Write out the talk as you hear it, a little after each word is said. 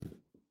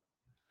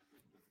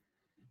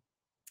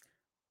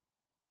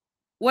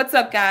What's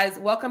up, guys?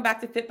 Welcome back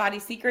to Fit Body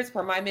Secrets,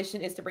 where my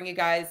mission is to bring you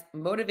guys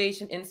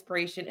motivation,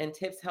 inspiration, and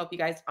tips to help you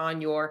guys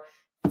on your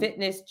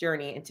fitness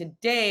journey. And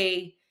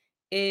today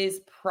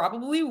is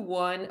probably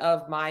one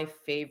of my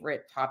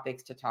favorite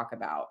topics to talk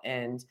about.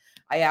 And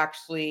I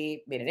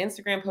actually made an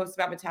Instagram post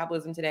about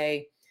metabolism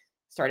today,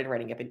 started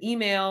writing up an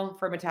email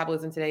for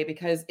metabolism today,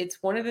 because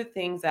it's one of the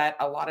things that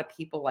a lot of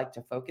people like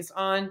to focus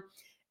on,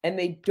 and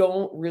they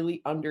don't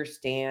really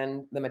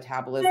understand the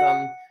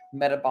metabolism,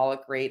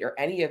 metabolic rate, or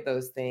any of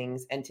those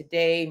things. And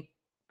today,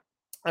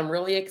 I'm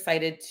really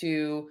excited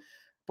to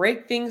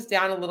break things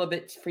down a little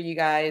bit for you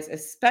guys,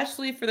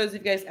 especially for those of you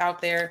guys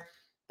out there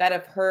that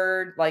have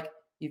heard like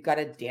you've got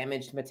a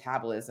damaged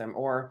metabolism,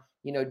 or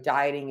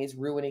dieting is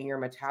ruining your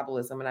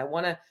metabolism. And I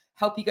want to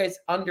help you guys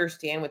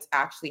understand what's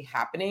actually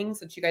happening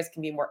so that you guys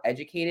can be more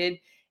educated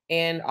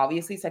and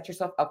obviously set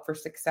yourself up for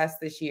success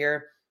this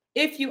year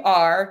if you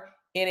are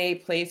in a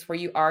place where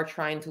you are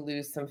trying to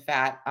lose some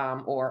fat,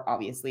 or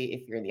obviously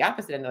if you're in the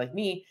opposite end like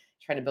me,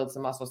 trying to build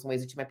some muscle, some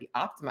ways that you might be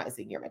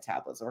optimizing your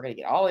metabolism. We're going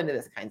to get all into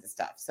this kinds of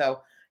stuff. So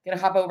I'm going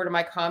to hop over to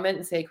my comment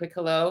and say a quick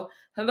hello.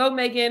 Hello,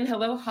 Megan.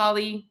 Hello,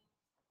 Holly.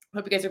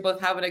 Hope you guys are both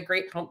having a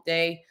great hump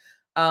day.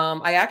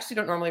 I actually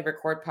don't normally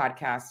record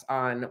podcasts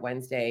on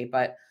Wednesday,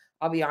 but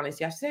I'll be honest,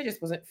 yesterday I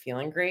just wasn't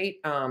feeling great.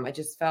 I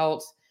just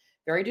felt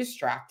very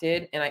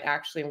distracted, and I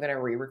actually am going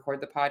to re-record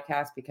the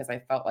podcast because I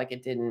felt like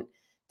it didn't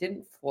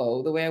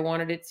flow the way I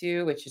wanted it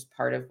to, which is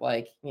part of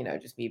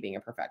just me being a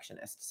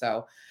perfectionist.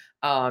 So,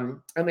 and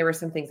there were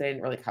some things I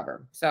didn't really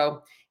cover.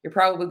 So you're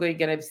probably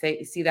going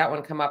to see that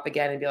one come up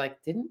again and be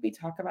like, didn't we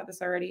talk about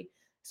this already?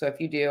 So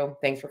if you do,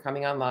 thanks for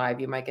coming on live.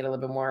 You might get a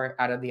little bit more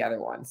out of the other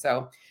one.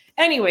 So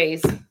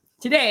anyways,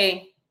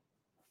 today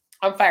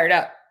I'm fired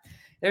up.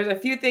 There's a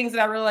few things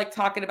that I really like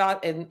talking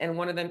about, and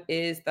one of them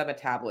is the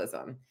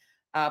metabolism.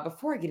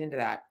 Before I get into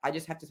that, I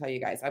just have to tell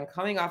you guys, I'm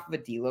coming off of a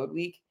deload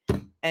week.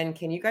 And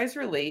can you guys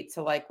relate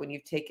to when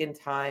you've taken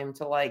time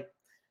to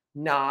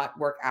not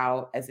work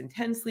out as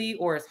intensely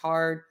or as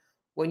hard?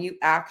 When you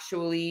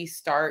actually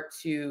start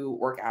to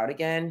work out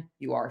again,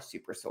 you are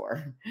super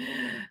sore.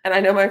 And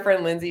I know my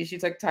friend Lindsay, she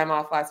took time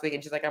off last week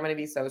and she's like, I'm going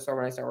to be so sore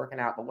when I start working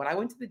out. But when I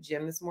went to the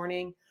gym this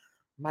morning,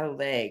 my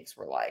legs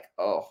were like,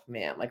 oh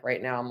man,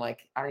 right now I'm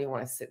like, I don't even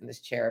want to sit in this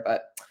chair,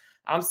 but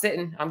I'm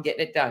sitting, I'm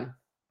getting it done.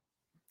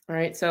 All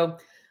right. So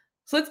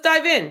let's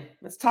dive in.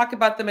 Let's talk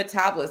about the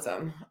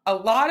metabolism. A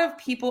lot of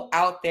people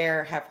out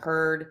there have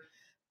heard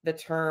the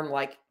term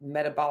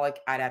metabolic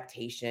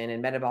adaptation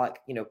and metabolic,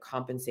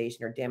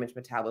 compensation or damaged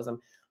metabolism,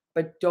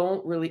 but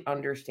don't really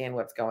understand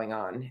what's going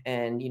on.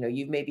 And,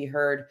 you've maybe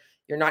heard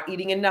you're not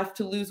eating enough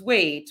to lose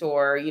weight,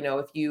 or,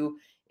 if you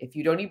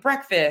don't eat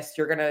breakfast,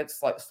 you're going to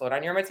slow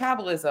down your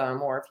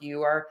metabolism. Or if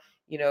you are,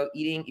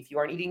 if you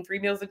aren't eating 3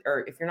 meals,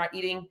 or if you're not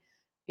eating,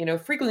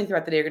 frequently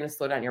throughout the day, you're going to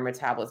slow down your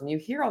metabolism. You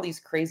hear all these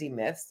crazy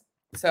myths.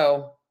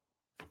 So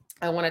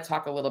I want to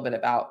talk a little bit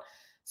about,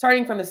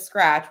 starting from the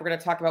scratch, we're going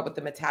to talk about what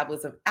the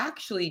metabolism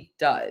actually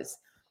does.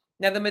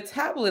 Now, the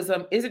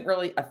metabolism isn't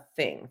really a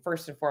thing,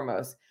 first and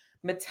foremost.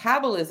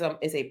 Metabolism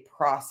is a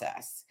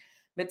process.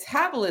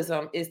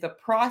 Metabolism is the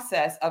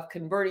process of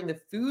converting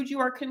the food you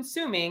are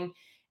consuming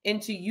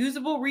into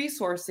usable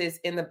resources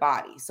in the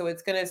body. So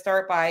it's going to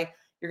start by,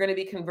 you're going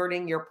to be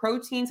converting your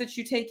proteins that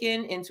you take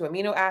in into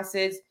amino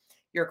acids.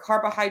 Your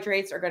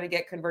carbohydrates are going to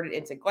get converted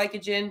into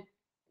glycogen,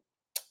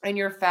 and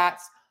your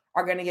fats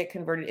are going to get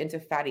converted into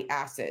fatty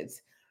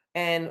acids.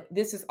 And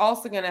this is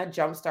also going to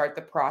jumpstart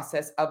the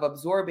process of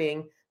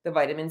absorbing the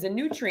vitamins and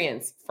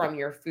nutrients from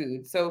your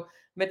food. So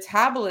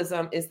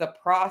metabolism is the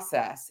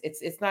process.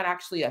 It's not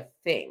actually a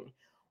thing.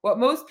 What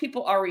most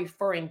people are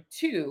referring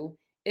to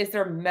is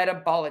their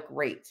metabolic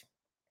rate.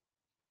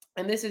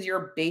 And this is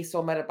your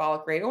basal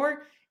metabolic rate,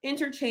 or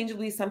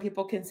interchangeably, some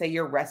people can say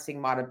your resting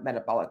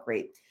metabolic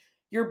rate.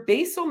 Your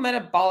basal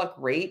metabolic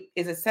rate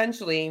is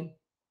essentially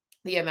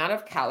the amount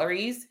of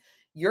calories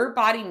your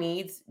body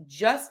needs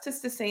just to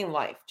sustain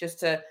life, just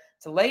to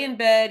lay in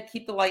bed,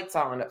 keep the lights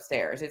on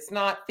upstairs. It's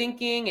not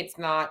thinking, it's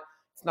not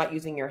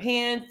using your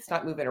hands, it's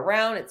not moving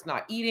around, it's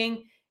not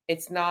eating,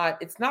 it's not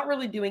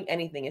really doing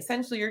anything.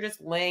 Essentially, you're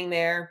just laying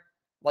there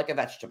like a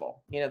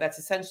vegetable. That's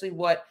essentially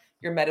what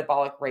your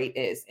metabolic rate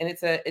is. And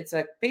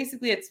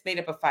basically it's made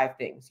up of 5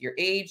 things: your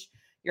age,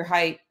 your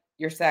height,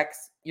 your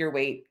sex, your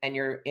weight, and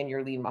your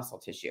lean muscle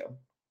tissue.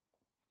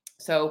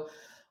 So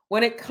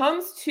when it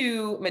comes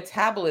to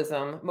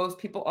metabolism, most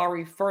people are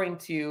referring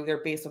to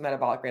their basal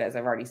metabolic rate, as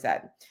I've already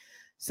said.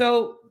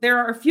 So there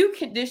are a few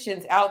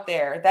conditions out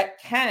there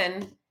that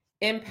can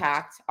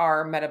impact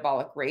our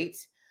metabolic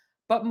rate,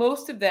 but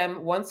most of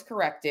them, once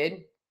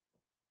corrected,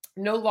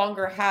 no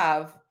longer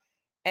have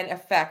an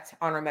effect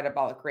on our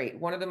metabolic rate.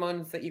 One of the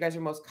ones that you guys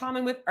are most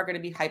common with are going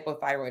to be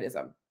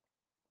hypothyroidism.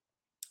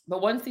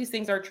 But once these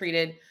things are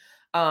treated,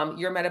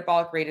 your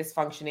metabolic rate is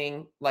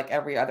functioning like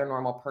every other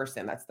normal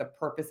person. That's the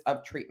purpose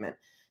of treatment.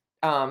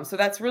 So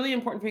that's really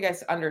important for you guys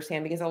to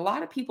understand, because a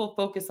lot of people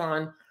focus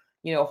on,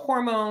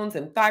 hormones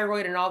and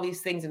thyroid and all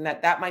these things, and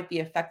that might be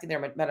affecting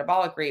their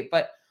metabolic rate.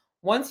 But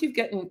once you've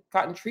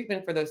gotten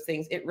treatment for those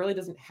things, it really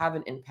doesn't have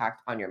an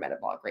impact on your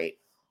metabolic rate.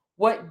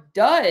 What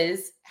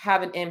does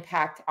have an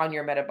impact on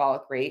your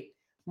metabolic rate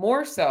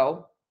more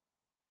so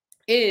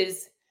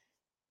is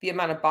the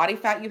amount of body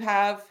fat you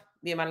have,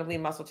 the amount of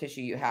lean muscle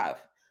tissue you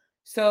have.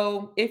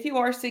 So if you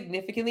are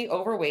significantly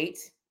overweight,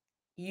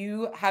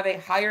 you have a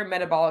higher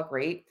metabolic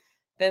rate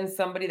than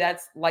somebody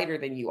that's lighter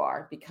than you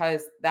are,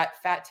 because that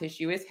fat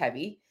tissue is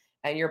heavy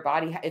and your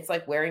body, it's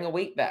like wearing a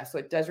weight vest. So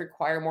it does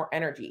require more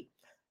energy.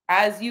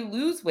 As you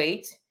lose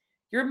weight,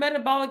 your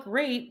metabolic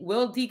rate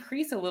will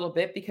decrease a little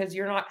bit because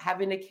you're not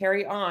having to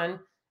carry on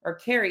or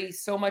carry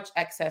so much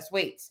excess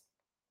weight.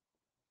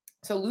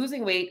 So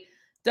losing weight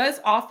does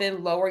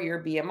often lower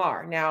your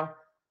BMR. Now,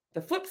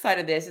 the flip side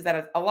of this is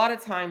that a lot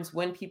of times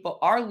when people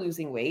are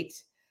losing weight,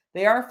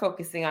 they are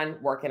focusing on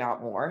working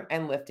out more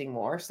and lifting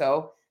more.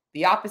 So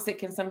the opposite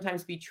can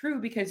sometimes be true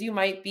because you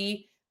might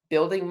be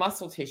building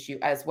muscle tissue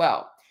as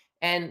well.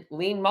 And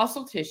lean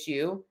muscle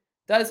tissue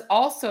does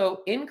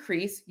also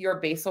increase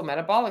your basal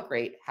metabolic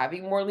rate.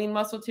 Having more lean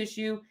muscle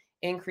tissue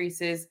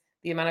increases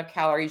the amount of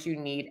calories you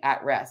need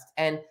at rest.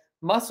 And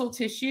muscle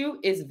tissue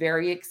is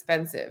very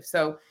expensive.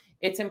 So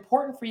it's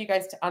important for you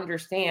guys to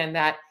understand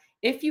that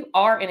if you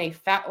are in a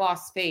fat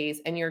loss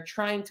phase and you're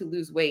trying to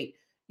lose weight,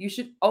 you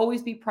should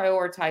always be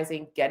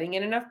prioritizing getting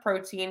in enough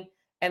protein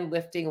and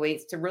lifting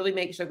weights to really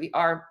make sure we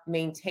are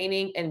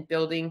maintaining and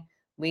building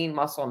lean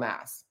muscle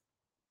mass.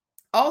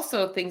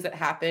 Also, things that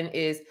happen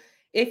is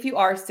if you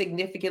are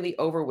significantly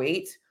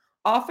overweight,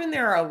 often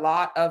there are a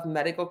lot of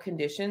medical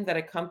conditions that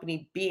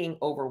accompany being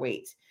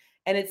overweight.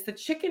 And it's the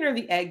chicken or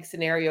the egg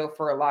scenario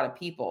for a lot of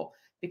people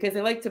because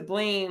they like to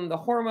blame the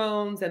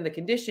hormones and the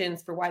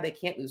conditions for why they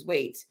can't lose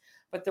weight.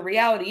 But the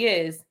reality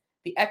is,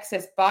 the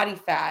excess body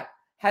fat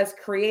has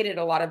created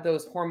a lot of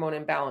those hormone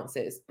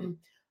imbalances.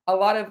 A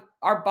lot of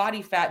our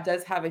body fat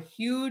does have a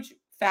huge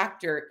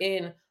factor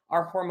in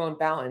our hormone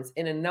balance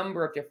in a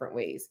number of different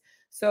ways.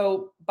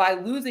 So by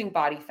losing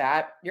body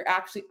fat, you're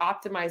actually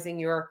optimizing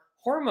your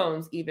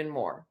hormones even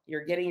more.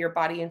 You're getting your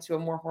body into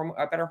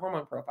a better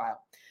hormone profile.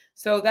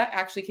 So that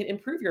actually can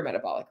improve your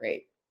metabolic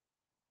rate.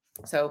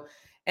 So,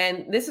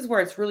 and this is where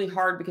it's really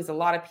hard because a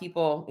lot of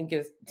people, and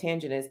get a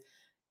tangent, is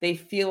they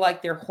feel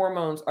like their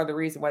hormones are the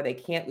reason why they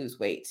can't lose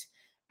weight.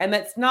 And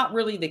that's not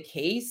really the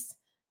case.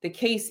 The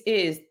case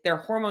is their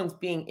hormones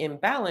being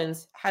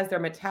imbalanced has their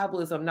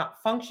metabolism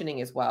not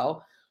functioning as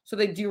well. So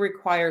they do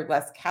require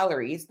less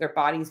calories, their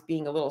body's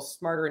being a little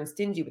smarter and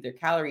stingy with their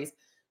calories.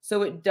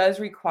 So it does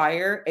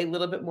require a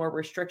little bit more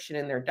restriction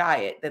in their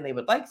diet than they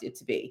would like it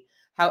to be.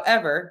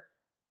 However,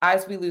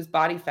 as we lose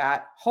body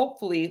fat,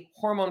 hopefully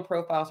hormone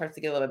profile starts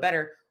to get a little bit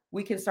better.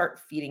 We can start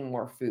feeding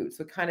more food.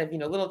 So kind of,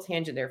 little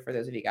tangent there for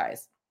those of you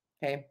guys.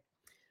 Okay.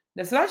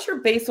 Now, so that's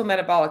your basal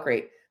metabolic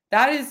rate.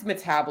 That is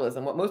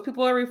metabolism. What most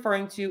people are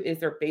referring to is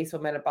their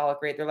basal metabolic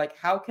rate. They're like,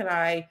 how can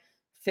I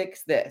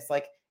fix this?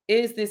 Like,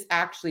 is this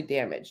actually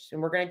damaged?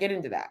 And we're going to get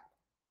into that.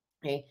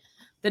 Okay.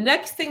 The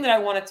next thing that I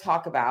want to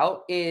talk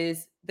about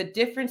is the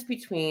difference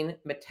between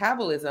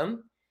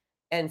metabolism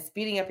and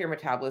speeding up your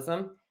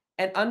metabolism,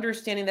 and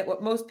understanding that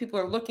what most people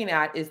are looking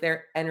at is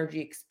their energy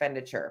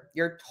expenditure,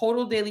 your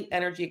total daily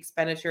energy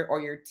expenditure,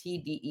 or your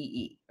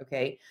TDEE.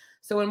 Okay.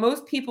 So when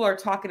most people are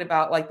talking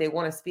about like they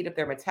want to speed up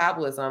their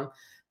metabolism,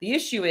 the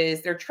issue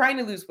is they're trying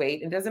to lose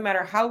weight. And it doesn't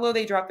matter how low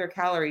they drop their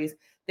calories,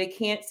 they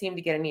can't seem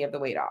to get any of the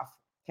weight off.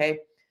 Okay.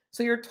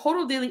 So your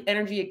total daily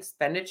energy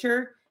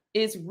expenditure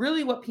is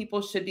really what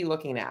people should be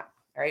looking at.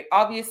 All right.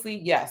 Obviously,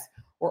 yes,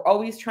 we're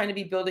always trying to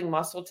be building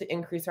muscle to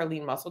increase our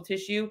lean muscle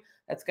tissue.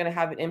 That's going to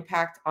have an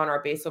impact on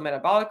our basal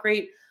metabolic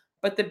rate.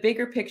 But the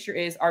bigger picture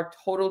is our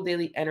total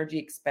daily energy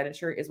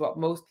expenditure is what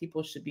most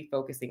people should be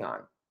focusing on.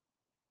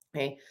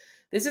 Okay.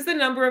 This is the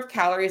number of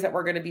calories that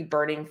we're going to be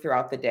burning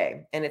throughout the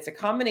day. And it's a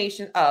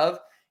combination of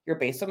your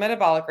basal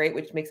metabolic rate,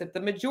 which makes up the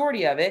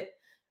majority of it,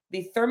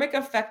 the thermic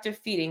effect of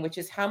feeding, which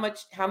is how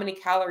many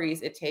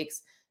calories it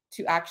takes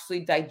to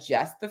actually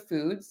digest the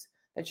foods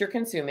that you're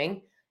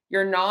consuming,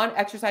 your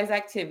non-exercise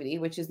activity,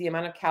 which is the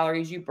amount of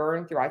calories you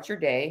burn throughout your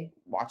day,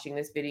 watching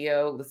this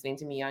video, listening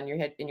to me on your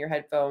head in your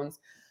headphones,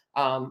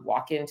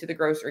 walk in from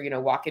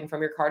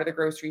your car to the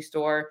grocery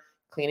store,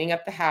 cleaning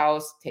up the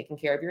house, taking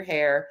care of your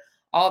hair,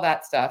 all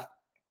that stuff.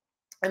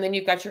 And then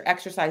you've got your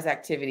exercise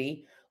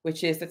activity,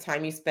 which is the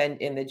time you spend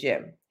in the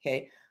gym.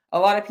 Okay. A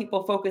lot of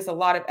people focus a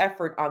lot of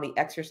effort on the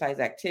exercise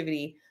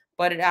activity,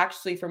 but it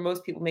actually, for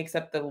most people, makes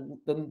up the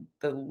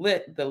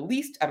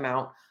least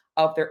amount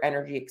of their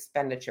energy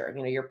expenditure.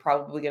 You're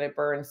probably going to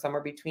burn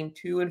somewhere between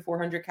 200 and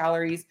 400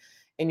 calories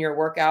in your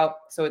workout.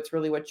 So it's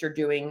really what you're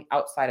doing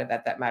outside of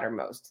that matter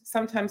most.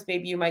 Sometimes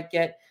maybe you might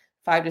get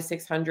 500 to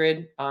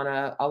 600 on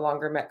a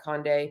longer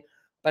Metcon day,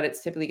 but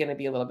it's typically going to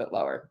be a little bit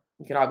lower.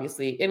 You can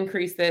obviously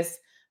increase this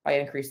by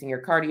increasing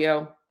your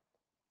cardio,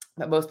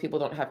 but most people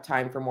don't have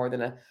time for more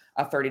than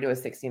a 30 to a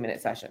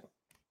 60-minute session.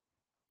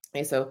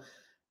 Okay, so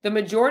the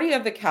majority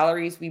of the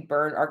calories we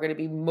burn are going to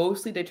be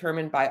mostly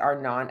determined by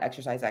our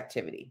non-exercise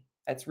activity.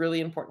 That's really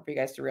important for you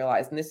guys to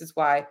realize. And this is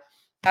why,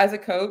 as a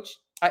coach,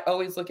 I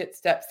always look at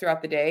steps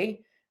throughout the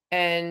day.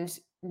 And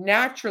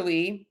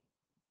naturally,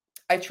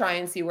 I try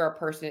and see where a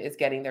person is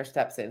getting their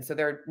steps in. So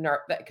they're not,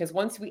 because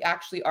once we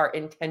actually are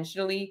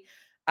intentionally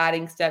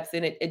adding steps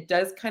in, it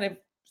does kind of,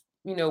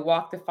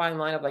 walk the fine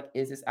line of like,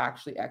 is this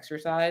actually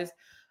exercise?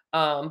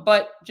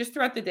 But just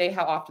throughout the day,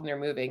 how often they're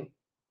moving.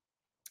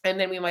 And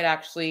then we might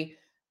actually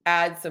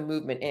add some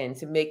movement in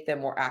to make them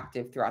more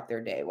active throughout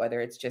their day,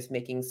 whether it's just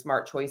making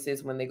smart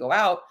choices when they go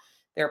out,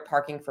 they're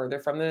parking further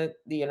from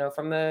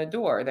from the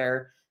door.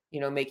 They're,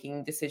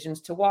 making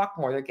decisions to walk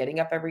more. They're getting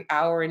up every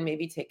hour and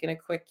maybe taking a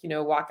quick,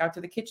 walk out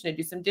to the kitchen to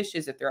do some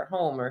dishes if they're at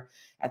home, or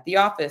at the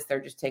office,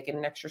 they're just taking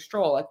an extra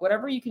stroll. Like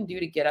whatever you can do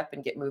to get up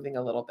and get moving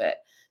a little bit,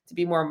 to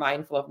be more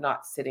mindful of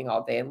not sitting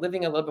all day and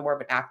living a little bit more of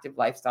an active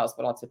lifestyle is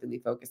what I'll typically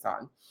focus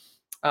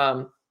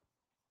on.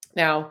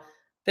 Now,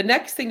 the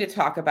next thing to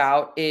talk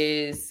about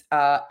is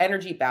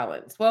energy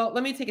balance. Well,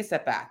 let me take a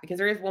step back because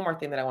there is one more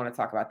thing that I want to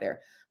talk about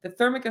there. The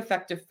thermic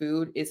effect of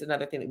food is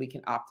another thing that we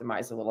can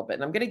optimize a little bit.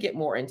 And I'm going to get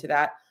more into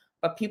that,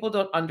 but people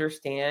don't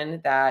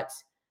understand that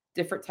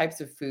different types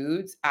of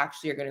foods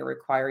actually are going to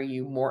require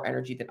you more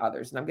energy than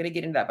others. And I'm going to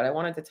get into that, but I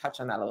wanted to touch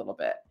on that a little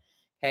bit.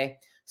 Okay.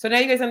 So now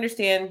you guys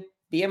understand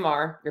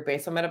BMR, your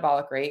basal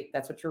metabolic rate.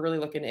 That's what you're really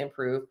looking to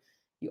improve.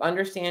 You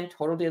understand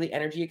total daily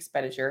energy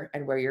expenditure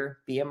and where your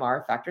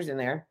BMR factors in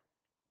there.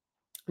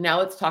 Now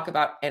let's talk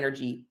about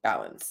energy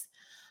balance.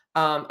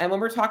 And when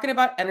we're talking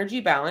about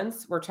energy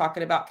balance, we're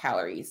talking about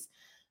calories.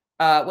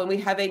 When we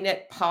have a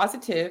net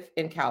positive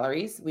in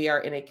calories, we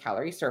are in a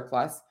calorie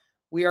surplus.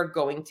 We are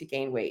going to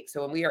gain weight.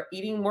 So when we are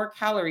eating more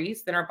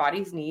calories than our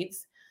body's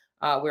needs,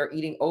 we're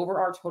eating over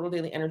our total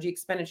daily energy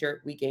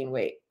expenditure, we gain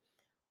weight.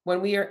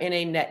 When we are in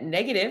a net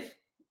negative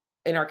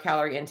in our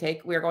calorie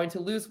intake, we are going to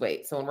lose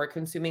weight. So when we're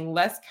consuming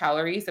less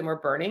calories than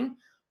we're burning,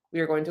 we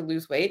are going to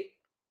lose weight.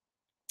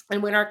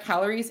 And when our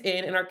calories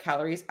in and our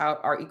calories out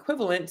are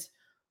equivalent,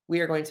 we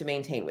are going to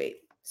maintain weight.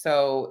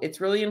 So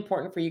it's really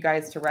important for you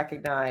guys to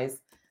recognize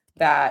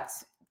that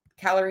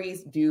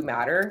calories do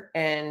matter.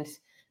 And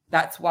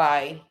that's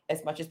why,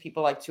 as much as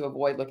people like to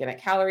avoid looking at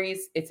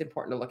calories, it's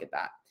important to look at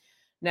that.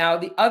 Now,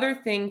 the other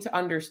thing to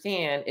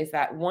understand is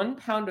that 1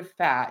 pound of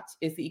fat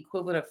is the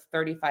equivalent of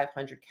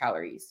 3,500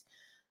 calories.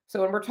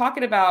 So when we're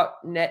talking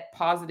about net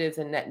positives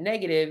and net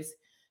negatives,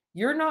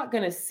 you're not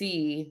going to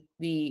see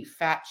the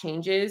fat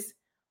changes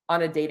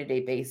on a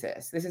day-to-day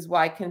basis. This is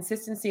why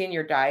consistency in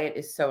your diet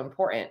is so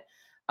important.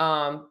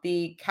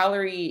 The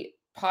calorie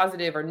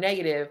positive or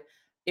negative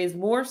is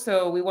more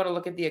so we want to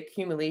look at the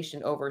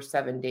accumulation over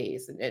 7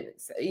 days and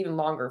it's even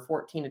longer,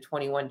 14 to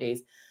 21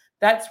 days.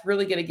 That's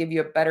really going to give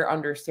you a better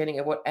understanding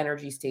of what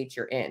energy state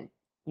you're in.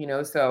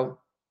 So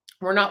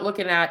we're not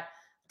looking at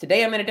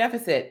today I'm in a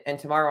deficit and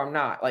tomorrow I'm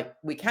not. Like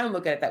we can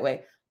look at it that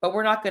way, but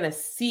we're not going to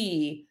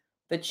see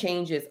the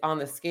changes on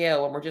the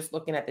scale when we're just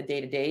looking at the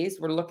day-to-days.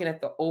 We're looking at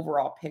the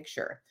overall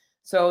picture.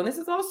 So this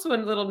is also a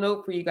little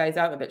note for you guys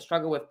out there that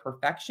struggle with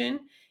perfection.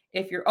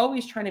 If you're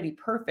always trying to be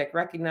perfect,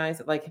 recognize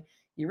that like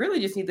you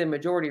really just need the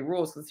majority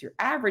rule. So it's your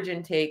average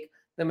intake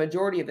the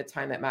majority of the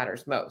time that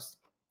matters most.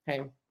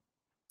 Okay.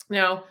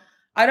 Now,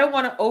 I don't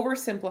want to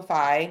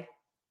oversimplify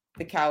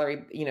the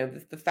calorie,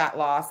 the fat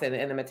loss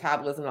and the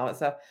metabolism and all that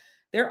stuff.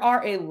 There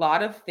are a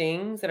lot of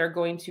things that are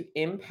going to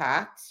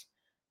impact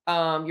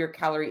your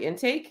calorie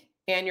intake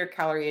and your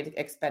calorie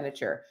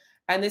expenditure.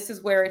 And this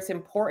is where it's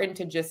important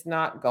to just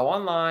not go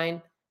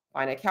online,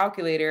 find a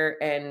calculator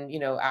and,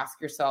 ask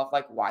yourself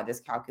like why this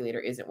calculator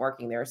isn't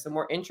working. There are some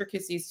more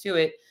intricacies to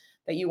it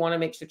that you want to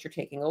make sure that you're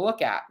taking a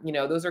look at.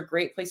 Those are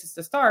great places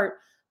to start,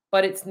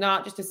 but it's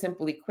not just a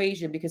simple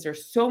equation because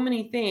there's so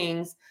many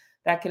things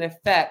that can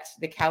affect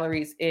the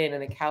calories in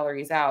and the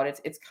calories out.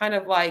 It's kind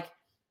of like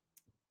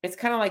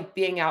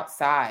being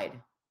outside,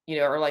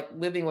 or like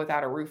living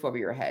without a roof over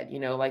your head,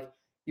 like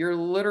you're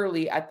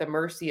literally at the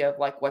mercy of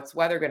like, what's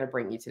weather going to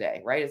bring you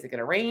today, right? Is it going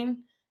to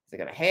rain? Is it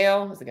going to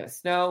hail? Is it going to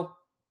snow?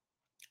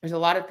 There's a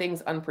lot of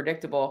things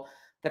unpredictable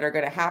that are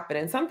going to happen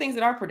and some things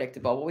that are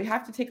predictable. But we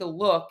have to take a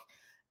look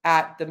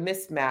at the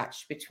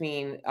mismatch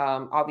between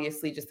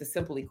obviously just the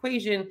simple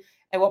equation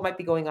and what might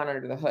be going on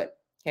under the hood.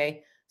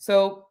 Okay.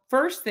 So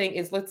first thing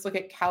is let's look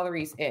at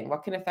calories in.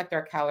 What can affect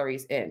our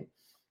calories in?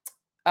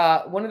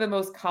 One of the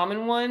most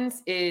common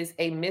ones is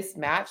a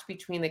mismatch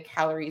between the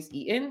calories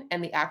eaten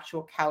and the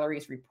actual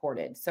calories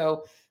reported.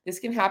 So this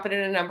can happen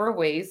in a number of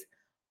ways.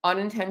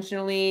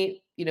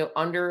 Unintentionally,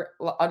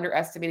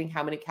 underestimating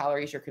how many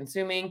calories you're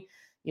consuming,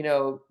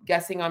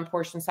 guessing on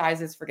portion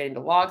sizes, forgetting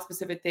to log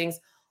specific things,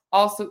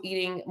 also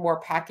eating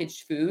more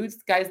packaged foods.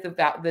 Guys,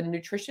 the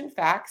nutrition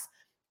facts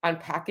on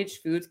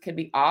packaged foods can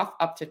be off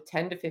up to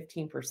 10 to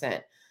 15%.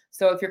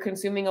 So if you're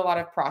consuming a lot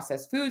of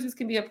processed foods, this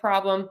can be a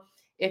problem.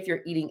 If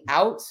you're eating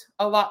out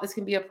a lot, this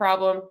can be a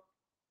problem.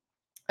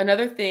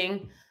 Another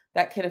thing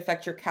that can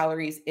affect your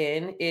calories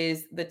in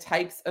is the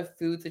types of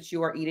foods that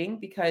you are eating,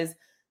 because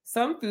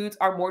some foods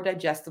are more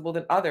digestible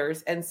than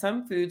others, and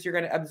some foods you're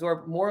going to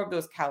absorb more of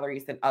those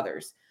calories than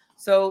others.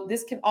 So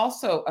this can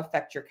also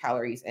affect your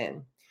calories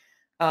in.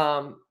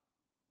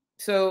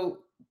 So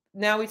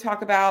now we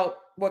talk about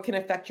what can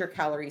affect your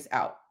calories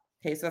out.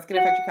 Okay, so that's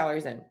going to affect your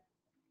calories in.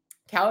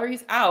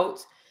 Calories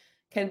out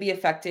can be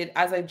affected,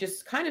 as I've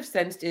just kind of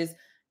sensed, is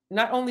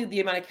not only the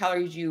amount of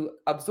calories you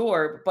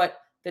absorb, but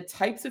the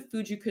types of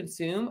food you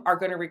consume are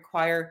going to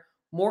require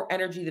more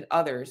energy than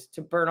others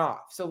to burn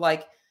off. So,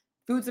 like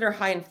foods that are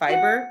high in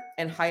fiber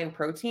and high in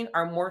protein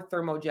are more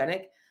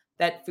thermogenic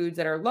than foods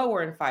that are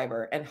lower in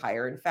fiber and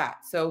higher in fat.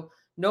 So,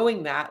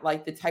 knowing that,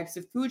 like the types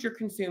of food you're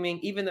consuming,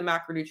 even the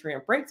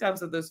macronutrient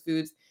breakdowns of those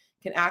foods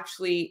can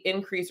actually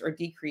increase or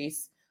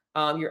decrease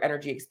your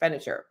energy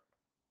expenditure.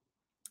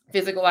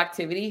 Physical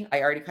activity,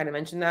 I already kind of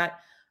mentioned that.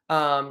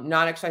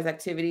 Non-exercise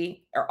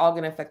activity are all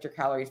going to affect your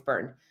calories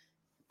burned.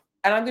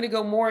 And I'm going to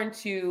go more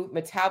into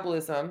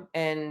metabolism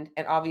and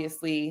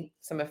obviously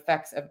some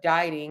effects of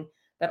dieting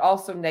that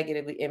also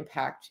negatively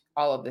impact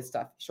all of this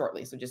stuff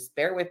shortly. So just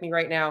bear with me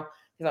right now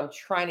because I'm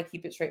trying to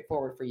keep it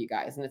straightforward for you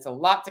guys. And it's a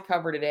lot to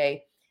cover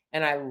today.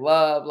 And I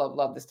love, love,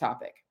 love this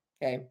topic.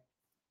 Okay.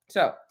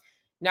 So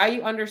now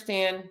you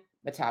understand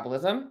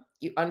metabolism,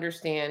 you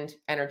understand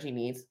energy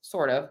needs,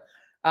 sort of,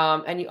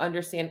 and you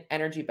understand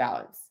energy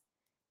balance.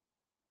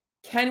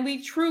 Can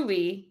we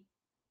truly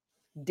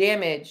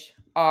damage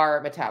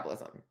our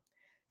metabolism?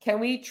 Can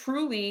we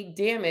truly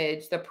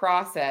damage the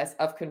process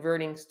of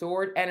converting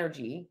stored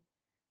energy,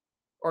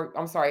 or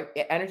I'm sorry,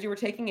 energy we're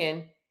taking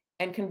in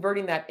and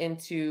converting that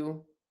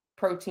into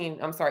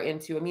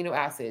into amino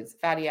acids,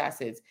 fatty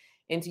acids,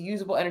 into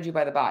usable energy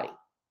by the body?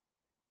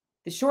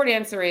 The short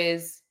answer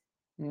is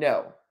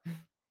no,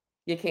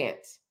 you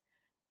can't.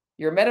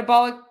 Your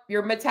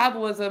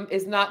metabolism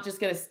is not just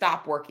going to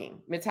stop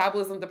working. The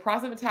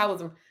process of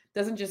metabolism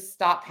doesn't just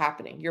stop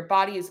happening. Your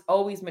body is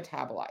always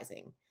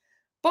metabolizing.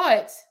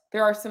 But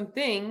there are some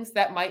things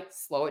that might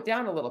slow it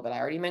down a little bit. I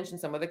already mentioned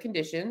some of the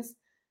conditions,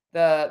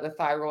 the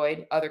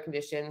thyroid, other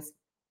conditions,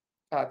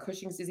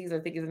 Cushing's disease, I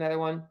think is another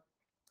one.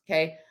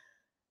 Okay.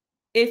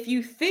 If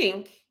you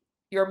think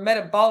your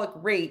metabolic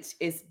rate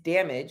is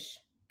damaged,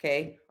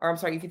 okay, or I'm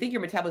sorry, if you think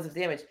your metabolism is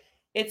damaged,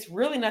 it's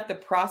really not the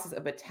process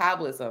of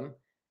metabolism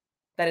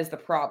that is the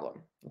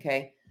problem.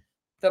 Okay.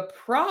 The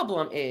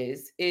problem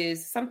is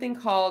something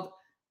called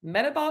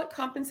metabolic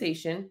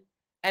compensation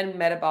and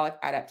metabolic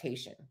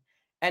adaptation.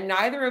 And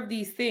neither of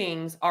these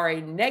things are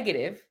a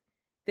negative.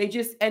 They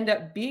just end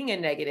up being a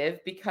negative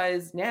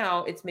because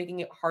now it's making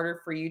it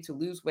harder for you to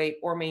lose weight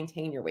or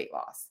maintain your weight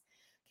loss.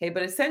 Okay.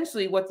 But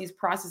essentially, what these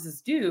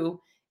processes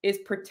do is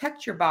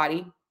protect your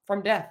body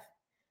from death.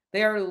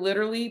 They are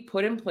literally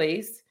put in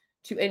place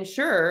to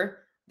ensure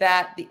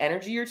that the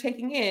energy you're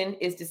taking in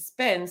is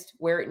dispensed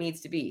where it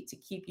needs to be to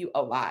keep you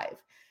alive.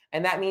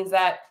 And that means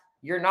that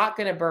you're not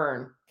going to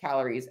burn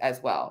calories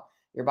as well.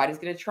 Your body's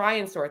going to try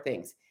and store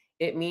things.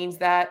 It means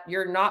that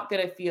you're not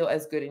going to feel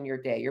as good in your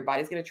day. Your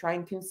body's going to try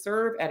and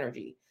conserve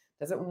energy.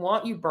 Doesn't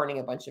want you burning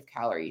a bunch of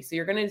calories. So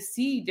you're going to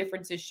see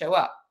differences show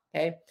up.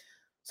 Okay.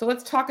 So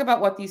let's talk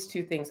about what these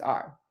two things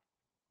are.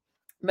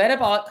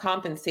 Metabolic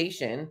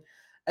compensation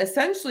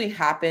essentially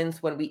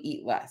happens when we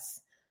eat less.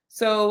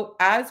 So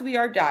as we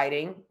are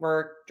dieting,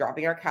 we're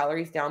dropping our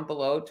calories down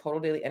below total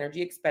daily energy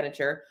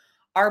expenditure.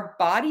 Our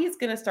body is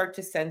going to start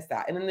to sense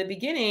that. And in the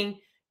beginning,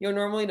 you'll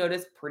normally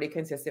notice pretty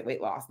consistent weight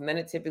loss. And then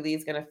it typically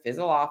is going to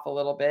fizzle off a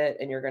little bit.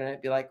 And you're going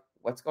to be like,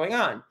 what's going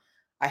on?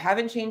 I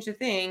haven't changed a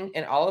thing.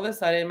 And all of a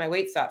sudden, my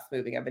weight stops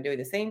moving. I've been doing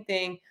the same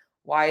thing.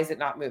 Why is it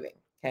not moving?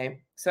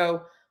 Okay.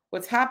 So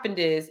what's happened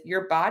is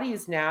your body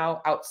is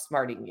now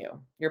outsmarting you.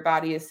 Your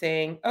body is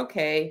saying,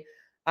 okay,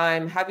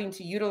 I'm having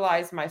to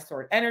utilize my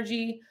stored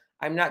energy.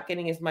 I'm not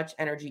getting as much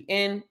energy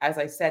in. As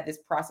I said, this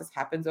process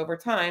happens over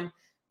time.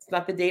 It's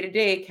not the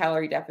day-to-day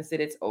calorie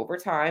deficit. It's over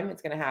time.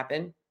 It's going to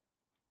happen.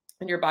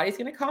 And your body's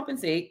going to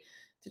compensate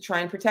to try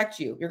and protect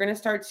you. You're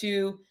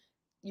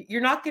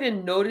not going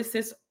to notice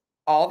this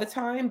all the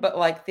time, but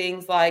like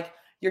things like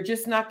you're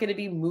just not going to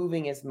be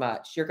moving as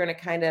much. You're going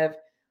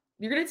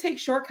to take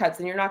shortcuts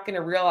and you're not going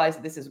to realize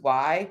that this is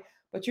why,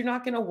 but you're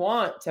not going to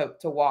want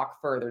to walk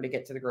further to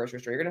get to the grocery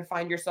store. You're going to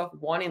find yourself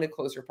wanting the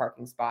closer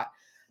parking spot.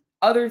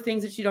 Other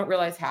things that you don't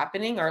realize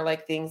happening are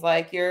like things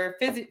like you're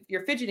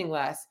fidgeting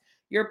less,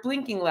 you're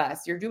blinking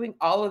less, you're doing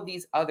all of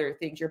these other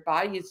things. Your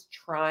body is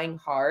trying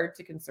hard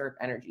to conserve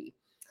energy.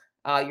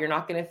 You're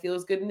not going to feel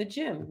as good in the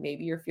gym.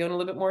 Maybe you're feeling a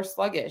little bit more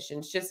sluggish.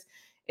 And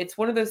it's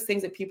one of those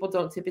things that people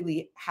don't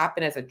typically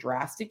happen as a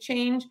drastic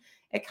change.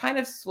 It kind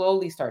of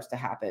slowly starts to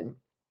happen.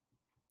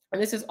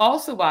 And this is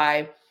also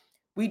why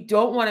we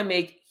don't want to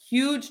make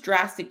huge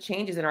drastic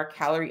changes in our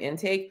calorie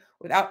intake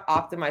without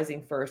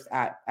optimizing first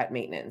at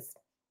maintenance.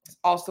 It's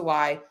also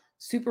why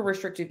super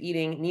restrictive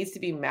eating needs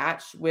to be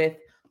matched with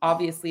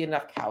obviously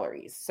enough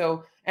calories.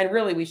 So, and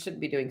really we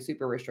shouldn't be doing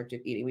super restrictive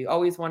eating. We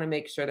always want to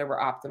make sure that we're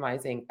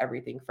optimizing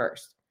everything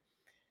first.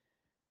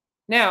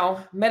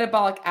 Now,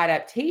 metabolic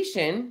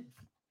adaptation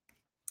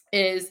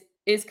is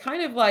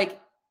kind of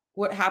like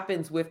what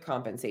happens with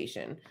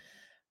compensation.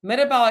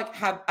 Metabolic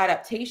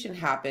adaptation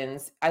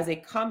happens as a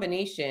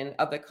combination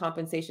of the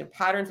compensation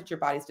patterns that your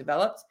body's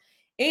developed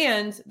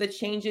and the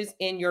changes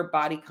in your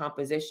body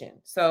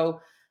composition. So,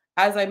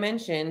 as I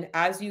mentioned,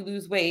 as you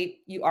lose weight,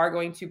 you are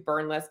going to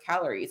burn less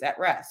calories at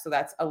rest. So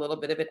that's a little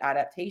bit of an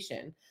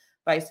adaptation.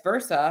 Vice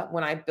versa,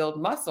 when I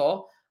build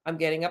muscle, I'm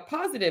getting a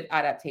positive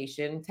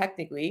adaptation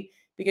technically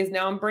because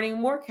now I'm burning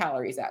more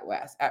calories at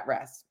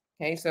rest.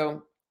 Okay?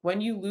 So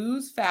when you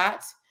lose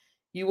fat,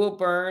 you will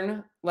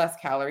burn less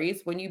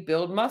calories. When you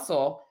build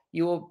muscle,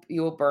 you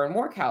will burn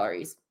more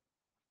calories.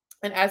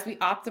 And as we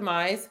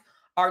optimize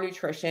our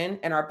nutrition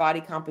and our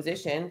body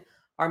composition,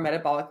 our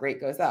metabolic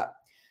rate goes up.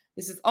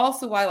 This is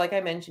also why, like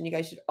I mentioned, you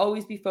guys should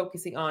always be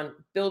focusing on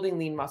building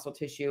lean muscle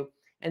tissue.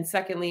 And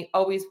secondly,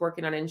 always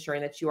working on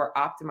ensuring that you are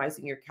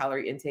optimizing your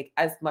calorie intake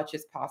as much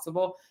as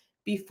possible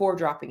before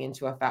dropping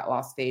into a fat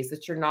loss phase,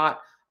 that you're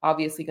not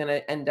obviously going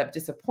to end up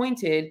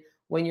disappointed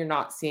when you're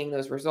not seeing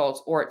those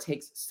results or it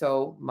takes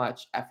so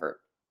much effort.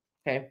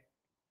 Okay.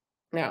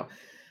 Now,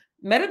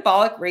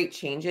 metabolic rate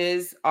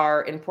changes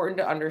are important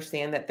to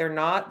understand that they're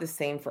not the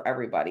same for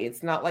everybody.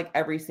 It's not like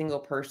every single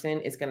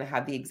person is going to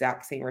have the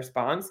exact same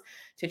response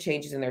to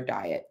changes in their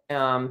diet.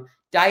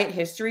 Diet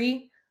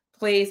history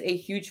plays a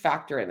huge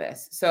factor in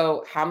this.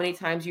 So, how many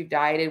times you've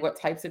dieted, what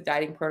types of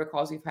dieting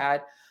protocols you've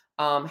had,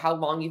 how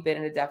long you've been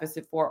in a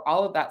deficit for,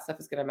 all of that stuff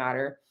is going to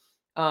matter.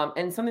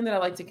 And something that I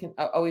like to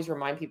always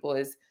remind people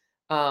is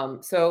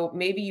so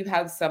maybe you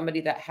have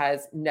somebody that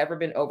has never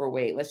been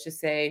overweight. Let's just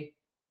say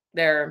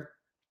they're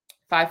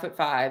 5'5",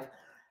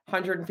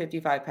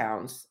 155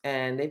 pounds,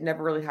 and they've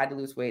never really had to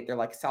lose weight. They're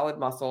like solid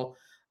muscle,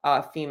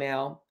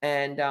 female,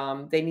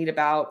 and they need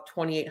about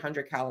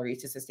 2,800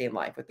 calories to sustain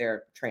life with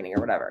their training or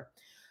whatever.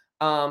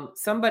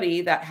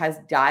 Somebody that has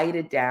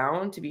dieted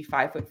down to be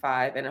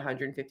 5'5" and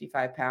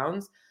 155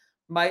 pounds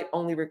might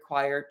only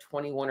require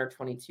 21 or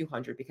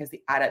 2,200 because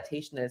the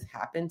adaptation that has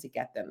happened to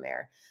get them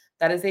there.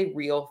 That is a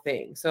real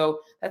thing. So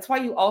that's why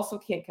you also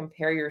can't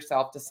compare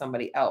yourself to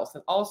somebody else,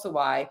 and also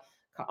why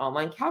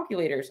online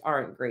calculators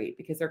aren't great,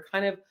 because they're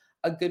kind of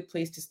a good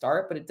place to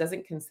start, but it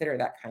doesn't consider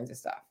that kinds of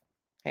stuff.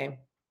 Okay.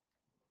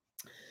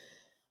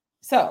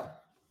 So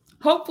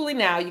hopefully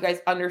now you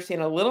guys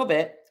understand a little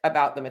bit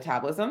about the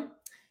metabolism,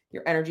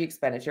 your energy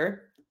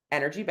expenditure,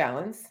 energy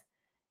balance,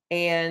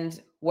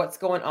 and what's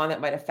going on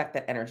that might affect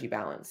that energy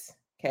balance.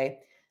 Okay.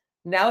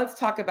 Now let's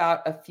talk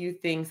about a few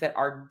things that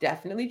are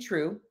definitely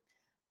true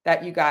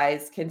that you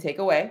guys can take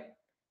away.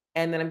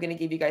 And then I'm going to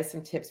give you guys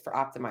some tips for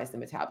optimizing the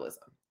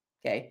metabolism.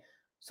 Okay.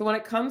 So when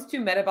it comes to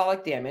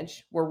metabolic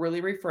damage, we're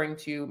really referring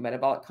to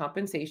metabolic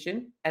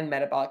compensation and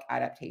metabolic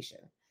adaptation.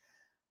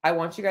 I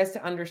want you guys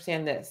to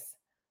understand this.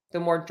 The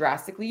more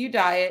drastically you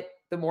diet,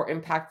 the more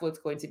impactful it's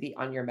going to be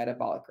on your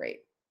metabolic rate.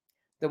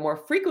 The more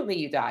frequently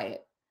you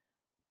diet,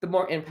 the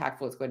more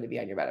impactful it's going to be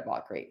on your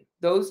metabolic rate.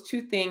 Those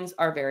two things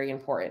are very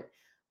important.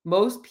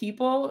 Most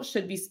people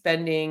should be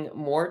spending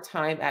more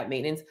time at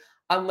maintenance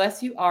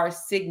unless you are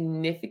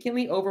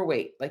significantly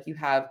overweight, like you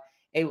have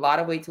a lot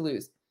of weight to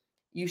lose.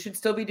 You should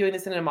still be doing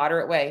this in a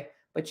moderate way,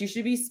 but you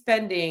should be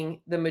spending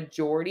the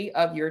majority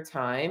of your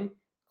time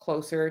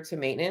closer to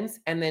maintenance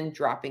and then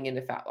dropping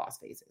into fat loss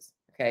phases.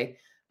 Okay.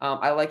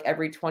 I like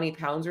every 20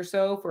 pounds or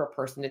so for a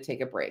person to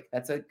take a break.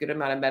 That's a good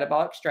amount of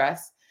metabolic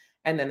stress.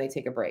 And then they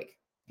take a break.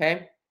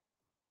 Okay.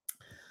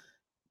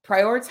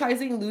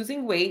 Prioritizing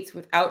losing weight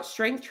without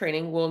strength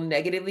training will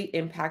negatively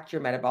impact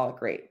your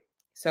metabolic rate.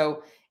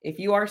 So if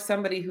you are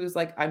somebody who's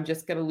like, I'm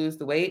just going to lose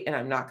the weight and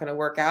I'm not going to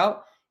work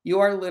out, you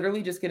are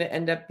literally just going to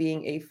end up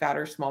being a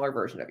fatter, smaller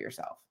version of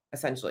yourself.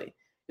 Essentially,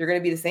 you're going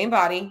to be the same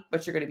body,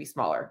 but you're going to be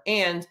smaller,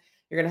 and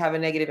you're going to have a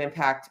negative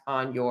impact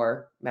on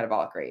your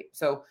metabolic rate.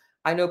 So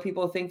I know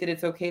people think that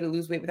it's okay to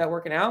lose weight without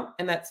working out,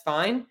 and that's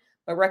fine,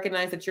 but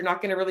recognize that you're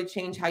not going to really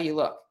change how you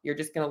look. You're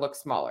just going to look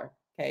smaller.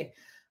 Okay.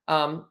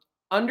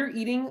 Under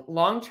eating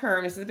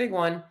long-term, this is a big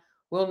one,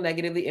 will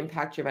negatively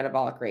impact your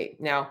metabolic rate.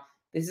 Now,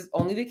 this is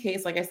only the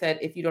case, like I said,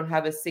 if you don't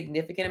have a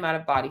significant amount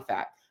of body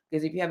fat.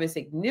 Because if you have a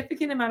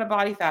significant amount of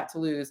body fat to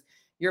lose,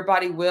 your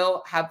body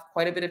will have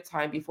quite a bit of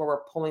time before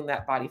we're pulling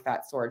that body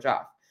fat storage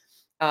off,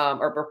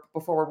 or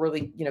before we're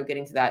really,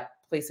 getting to that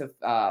place of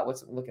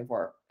what's I'm looking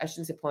for. I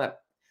shouldn't say pulling up.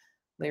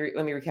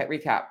 Let me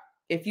recap.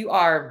 If you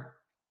are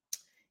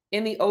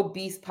in the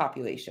obese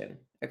population,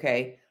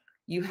 okay,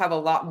 you have a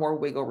lot more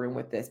wiggle room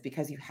with this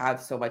because you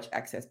have so much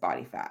excess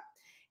body fat.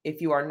 If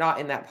you are not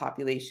in that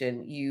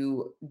population,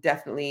 you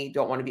definitely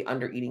don't want to be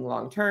under eating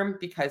long term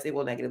because it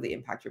will negatively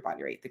impact your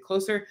body weight. The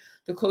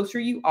closer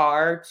you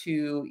are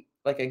to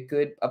like a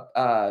good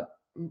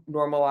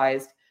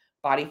normalized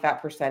body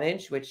fat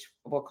percentage, which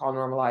we'll call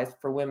normalized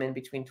for women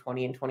between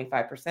 20 and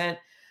 25%,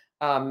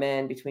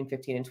 men between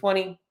 15 and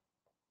 20,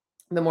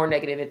 the more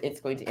negative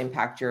it's going to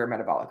impact your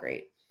metabolic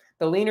rate.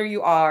 The leaner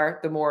you are,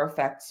 the more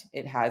effect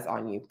it has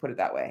on you, put it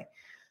that way.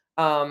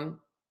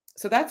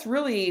 So that's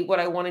really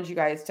what I wanted you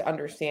guys to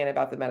understand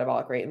about the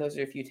metabolic rate. And those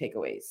are a few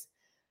takeaways.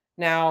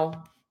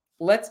 Now,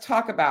 let's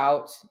talk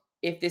about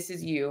if this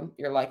is you,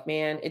 you're like,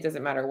 man, it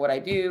doesn't matter what I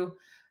do.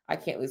 I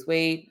can't lose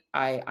weight.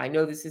 I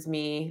know this is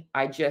me.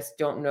 I just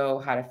don't know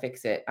how to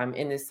fix it. I'm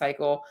in this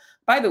cycle.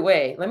 By the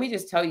way, let me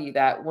just tell you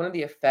that one of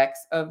the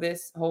effects of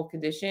this whole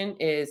condition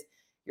is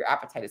your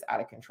appetite is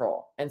out of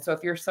control. And so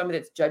if you're somebody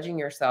that's judging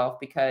yourself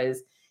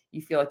because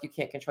you feel like you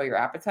can't control your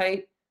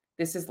appetite,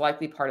 this is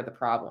likely part of the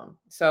problem.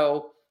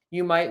 So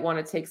you might want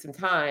to take some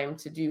time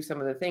to do some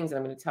of the things that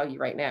I'm going to tell you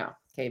right now.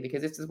 okay,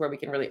 because this is where we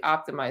can really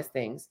optimize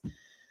things.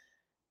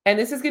 And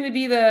this is going to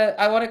be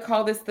I want to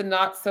call this the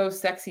not so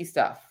sexy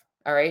stuff.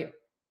 All right.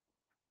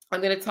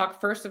 I'm going to talk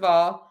first of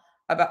all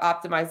about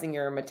optimizing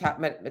your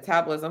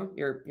metabolism,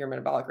 your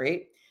metabolic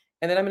rate.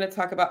 And then I'm going to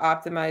talk about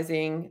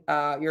optimizing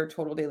your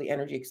total daily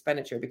energy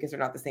expenditure because they're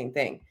not the same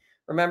thing.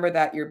 Remember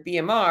that your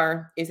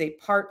BMR is a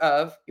part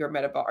of your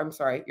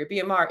your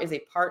BMR is a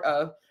part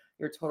of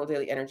your total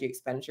daily energy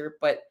expenditure,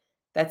 but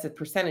that's a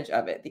percentage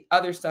of it. The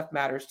other stuff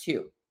matters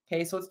too.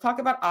 Okay, so let's talk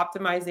about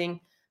optimizing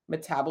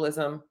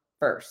metabolism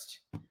first.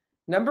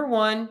 Number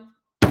one,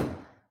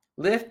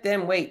 lift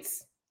them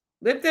weights.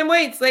 Lift them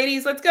weights,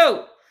 ladies. Let's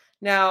go.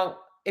 Now,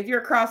 if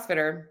you're a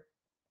CrossFitter,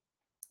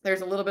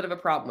 there's a little bit of a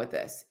problem with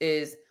this.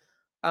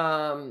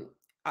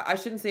 I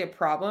shouldn't say a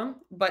problem,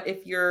 but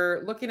if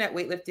you're looking at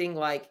weightlifting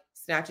like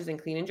snatches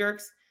and clean and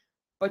jerks,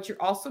 but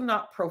you're also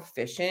not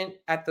proficient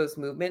at those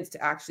movements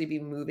to actually be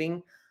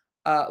moving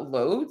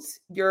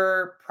loads,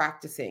 you're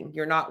practicing.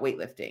 You're not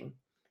weightlifting.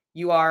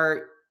 You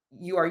are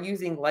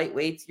using light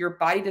weights. Your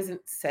body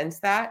doesn't sense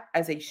that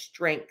as a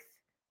strength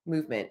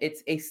movement.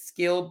 It's a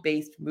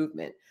skill-based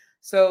movement.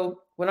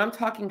 So when I'm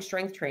talking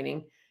strength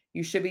training,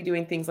 you should be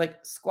doing things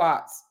like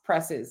squats,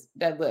 presses,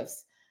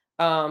 deadlifts.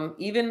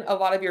 Even a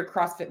lot of your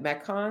CrossFit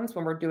Metcons,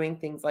 when we're doing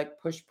things like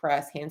push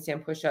press,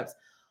 handstand push-ups,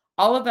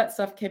 all of that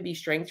stuff can be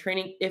strength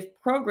training if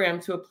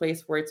programmed to a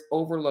place where it's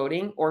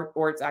overloading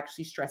or it's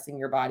actually stressing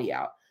your body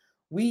out.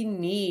 We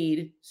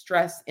need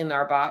stress in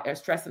our body,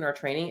 stress in our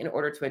training in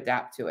order to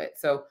adapt to it.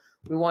 So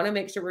we want to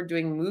make sure we're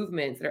doing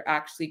movements that are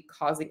actually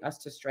causing us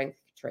to strength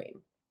train.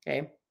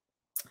 Okay.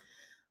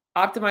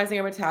 Optimizing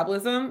our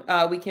metabolism,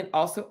 we can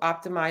also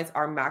optimize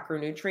our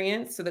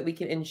macronutrients so that we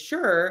can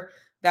ensure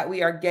that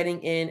we are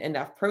getting in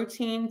enough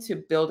protein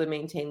to build and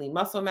maintain lean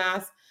muscle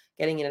mass,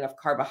 getting in enough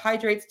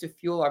carbohydrates to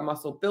fuel our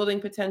muscle building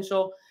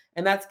potential,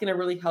 and that's going to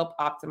really help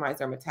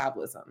optimize our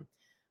metabolism.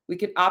 We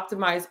can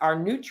optimize our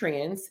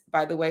nutrients,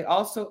 by the way,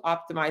 also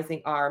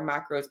optimizing our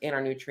macros and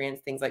our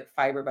nutrients, things like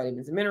fiber,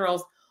 vitamins, and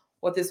minerals.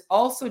 What this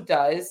also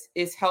does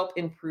is help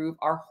improve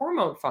our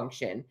hormone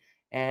function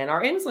and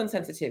our insulin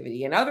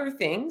sensitivity and other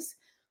things.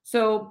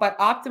 So by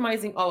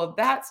optimizing all of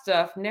that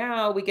stuff,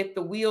 now we get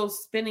the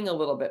wheels spinning a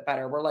little bit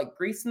better. We're like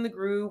greasing the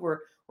groove.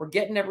 We're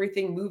getting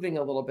everything moving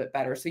a little bit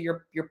better. So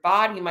your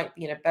body might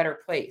be in a better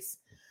place.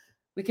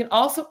 We can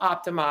also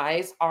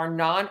optimize our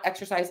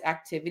non-exercise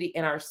activity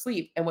and our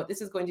sleep. And what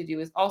this is going to do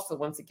is also,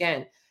 once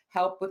again,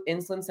 help with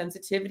insulin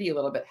sensitivity a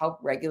little bit, help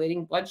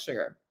regulating blood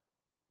sugar.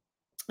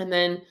 And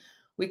then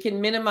we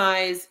can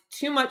minimize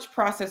too much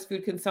processed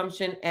food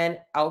consumption and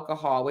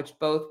alcohol, which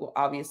both will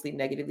obviously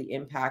negatively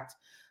impact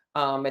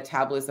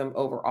metabolism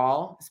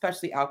overall,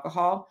 especially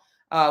alcohol.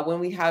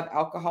 When we have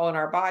alcohol in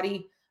our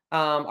body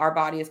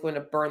is going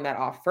to burn that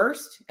off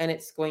first, and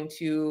it's going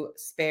to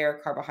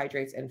spare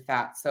carbohydrates and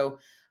fat. So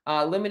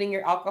limiting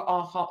your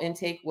alcohol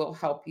intake will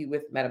help you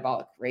with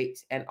metabolic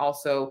rate and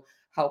also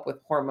help with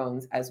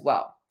hormones as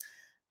well.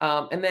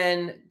 And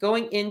then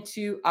going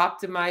into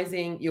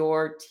optimizing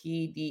your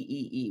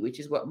TDEE, which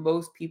is what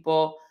most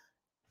people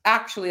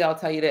actually, I'll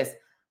tell you this,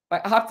 by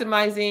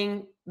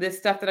optimizing this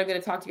stuff that I'm going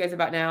to talk to you guys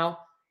about now,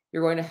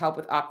 you're going to help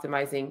with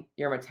optimizing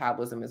your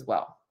metabolism as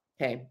well.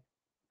 Okay.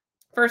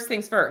 First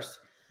things first,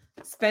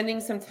 spending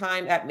some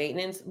time at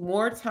maintenance,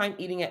 more time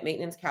eating at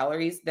maintenance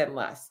calories than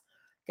less.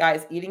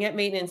 Guys, eating at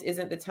maintenance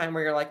isn't the time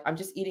where you're like, I'm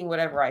just eating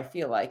whatever I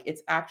feel like.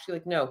 It's actually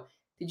like, no,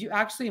 did you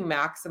actually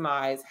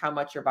maximize how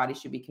much your body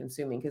should be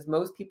consuming? Because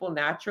most people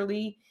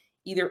naturally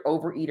either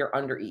overeat or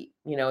undereat.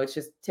 It's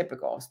just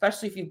typical,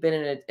 especially if you've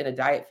been in a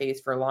diet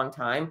phase for a long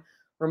time,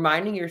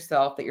 reminding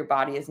yourself that your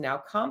body is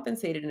now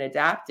compensated and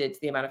adapted to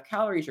the amount of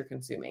calories you're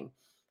consuming.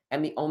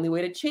 And the only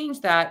way to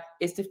change that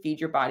is to feed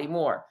your body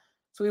more.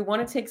 So we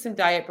want to take some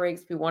diet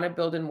breaks. We want to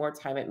build in more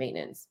time at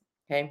maintenance.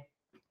 Okay.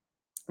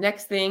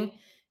 Next thing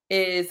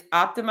is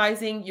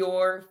optimizing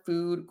your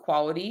food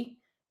quality.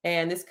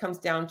 And this comes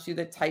down to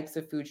the types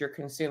of foods you're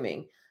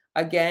consuming.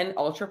 Again,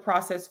 ultra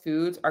processed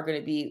foods are going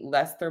to be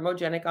less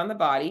thermogenic on the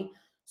body.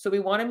 So we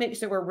want to make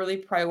sure we're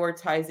really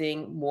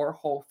prioritizing more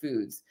whole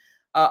foods.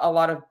 A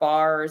lot of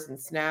bars and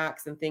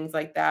snacks and things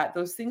like that.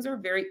 Those things are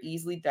very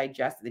easily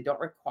digested. They don't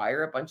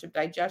require a bunch of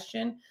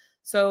digestion.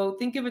 So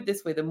think of it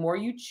this way. The more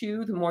you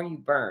chew, the more you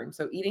burn.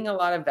 So eating a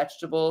lot of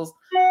vegetables,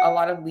 a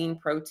lot of lean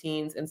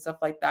proteins and stuff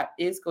like that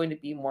is going to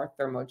be more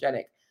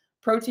thermogenic.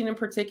 Protein in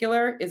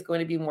particular is going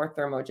to be more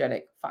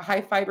thermogenic.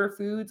 High fiber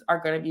foods are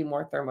going to be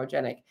more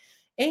thermogenic.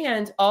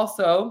 And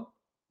also,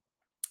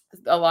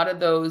 a lot of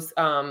those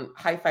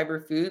high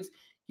fiber foods,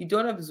 you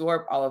don't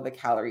absorb all of the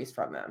calories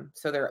from them.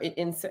 So they're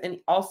and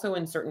also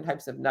in certain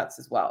types of nuts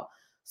as well.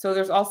 So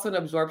there's also an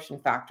absorption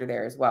factor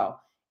there as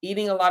well.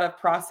 Eating a lot of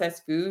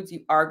processed foods,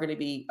 you are going to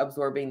be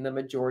absorbing the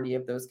majority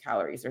of those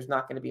calories. There's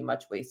not going to be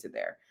much wasted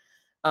there.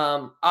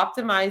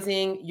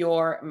 Optimizing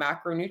your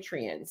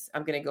macronutrients.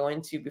 I'm going to go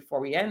into,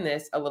 before we end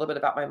this, a little bit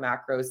about my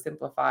macros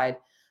simplified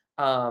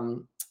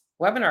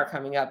webinar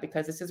coming up,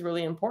 because this is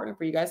really important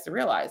for you guys to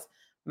realize.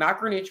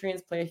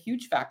 Macronutrients play a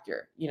huge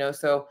factor,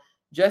 so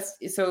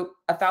Just so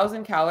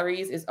 1,000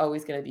 calories is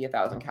always going to be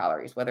 1,000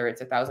 calories, whether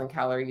it's 1,000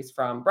 calories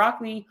from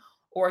broccoli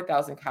or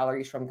 1,000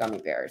 calories from gummy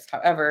bears.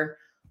 However,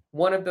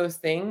 one of those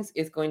things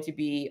is going to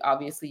be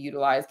obviously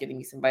utilized, giving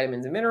you some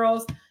vitamins and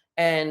minerals,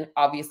 and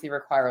obviously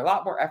require a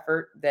lot more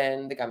effort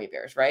than the gummy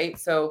bears, right?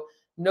 So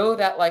know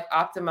that like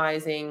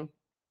optimizing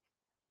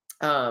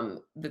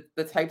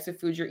the types of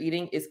food you're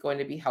eating is going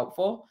to be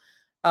helpful.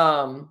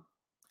 Um,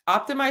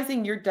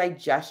 Optimizing your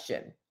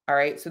digestion. All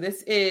right. So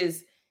this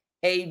is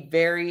a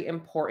very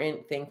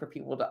important thing for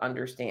people to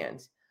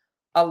understand.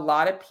 A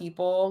lot of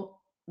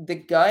people, the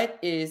gut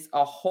is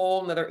a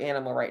whole nother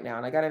animal right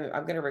now. And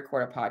I'm gonna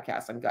record a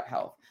podcast on gut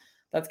health.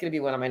 That's gonna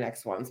be one of my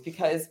next ones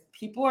because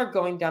people are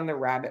going down the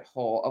rabbit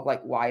hole of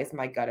like, why is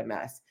my gut a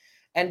mess?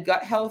 And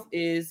gut health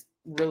is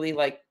really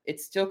like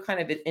it's still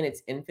kind of in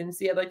its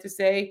infancy, I'd like to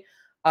say.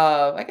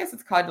 I guess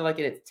it's kind of like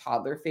in its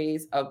toddler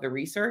phase of the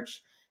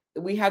research.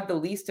 We have the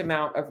least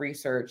amount of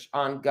research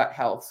on gut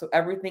health. So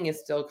everything is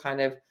still kind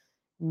of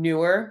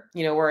newer,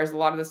 whereas a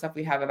lot of the stuff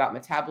we have about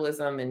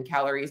metabolism and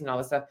calories and all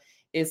this stuff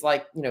is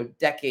like,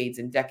 decades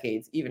and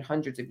decades, even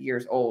hundreds of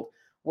years old.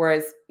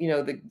 Whereas,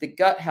 the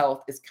gut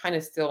health is kind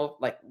of still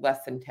like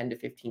less than 10 to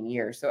 15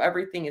 years. So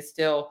everything is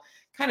still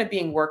kind of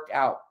being worked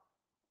out.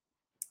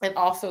 And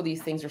also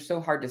these things are so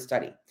hard to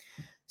study.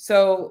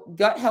 So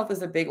gut health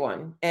is a big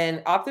one. And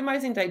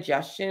optimizing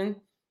digestion,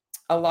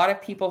 a lot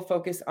of people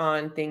focus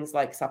on things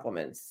like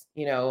supplements.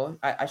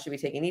 I should be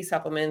taking these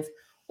supplements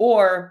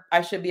or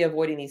I should be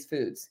avoiding these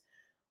foods.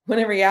 When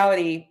in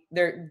reality,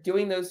 they're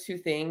doing those two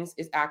things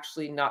is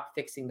actually not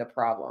fixing the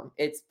problem.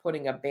 It's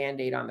putting a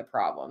Band-Aid on the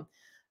problem.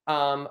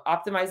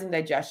 Optimizing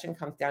digestion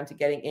comes down to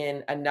getting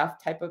in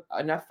enough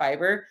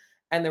fiber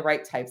and the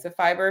right types of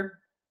fiber.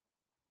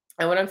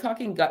 And when I'm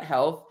talking gut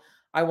health,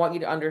 I want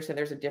you to understand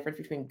there's a difference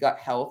between gut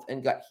health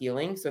and gut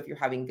healing. So if you're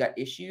having gut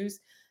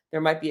issues, there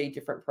might be a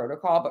different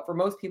protocol. But for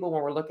most people,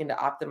 when we're looking to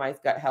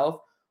optimize gut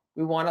health,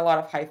 we want a lot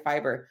of high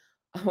fiber.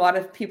 A lot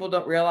of people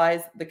don't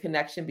realize the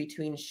connection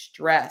between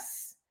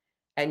stress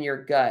and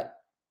your gut.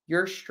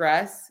 Your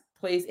stress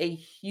plays a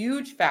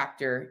huge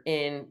factor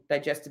in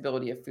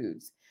digestibility of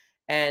foods.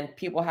 And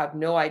people have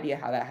no idea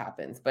how that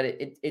happens. But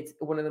it's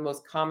one of the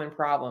most common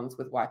problems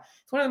with why.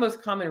 It's one of the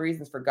most common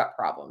reasons for gut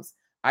problems.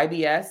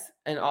 IBS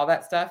and all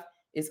that stuff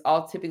is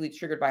all typically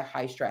triggered by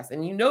high stress.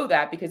 And you know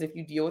that because if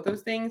you deal with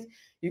those things,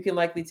 you can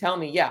likely tell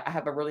me, yeah, I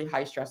have a really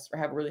high stress or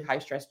have a really high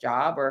stress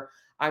job, or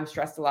I'm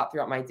stressed a lot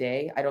throughout my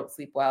day. I don't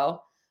sleep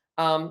well.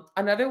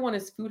 Another one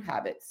is food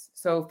habits.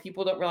 So if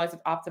people don't realize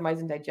that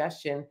optimizing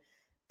digestion,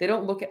 they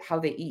don't look at how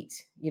they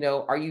eat.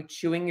 Are you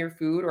chewing your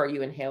food or are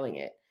you inhaling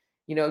it?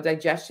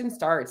 Digestion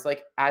starts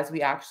like as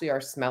we actually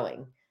are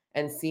smelling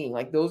and seeing.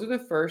 Like those are the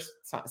first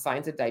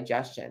signs of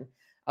digestion.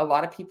 A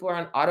lot of people are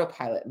on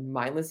autopilot,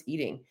 mindless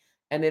eating,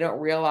 and they don't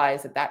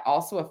realize that that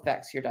also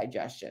affects your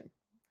digestion.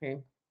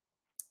 Okay.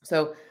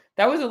 So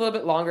that was a little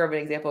bit longer of an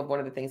example of one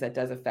of the things that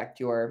does affect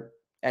your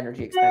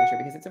energy expenditure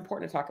because it's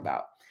important to talk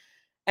about.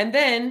 And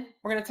then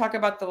we're going to talk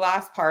about the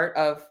last part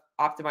of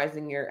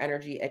optimizing your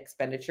energy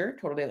expenditure,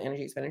 total daily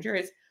energy expenditure,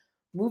 is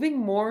moving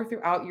more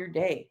throughout your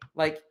day,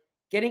 like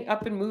getting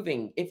up and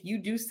moving. If you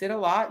do sit a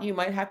lot, you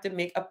might have to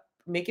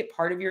make it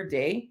part of your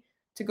day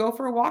to go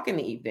for a walk in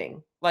the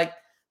evening. Like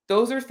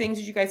those are things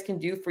that you guys can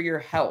do for your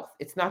health.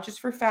 It's not just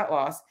for fat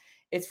loss,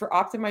 it's for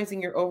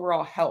optimizing your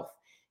overall health.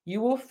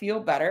 You will feel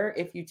better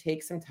if you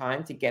take some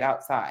time to get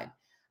outside.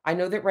 I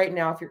know that right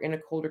now, if you're in a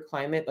colder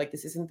climate, like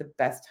this isn't the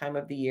best time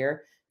of the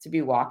year to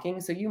be walking.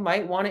 So you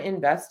might want to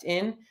invest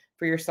in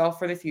for yourself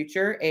for the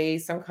future,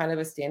 some kind of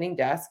a standing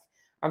desk,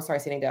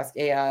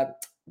 a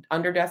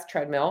under desk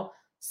treadmill,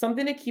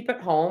 something to keep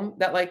at home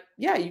that like,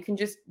 yeah, you can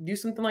just do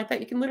something like that.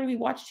 You can literally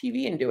watch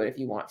TV and do it if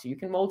you want to. You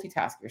can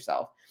multitask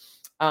yourself.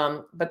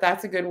 But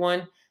that's a good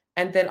one.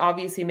 And then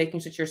obviously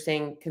making sure that you're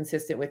staying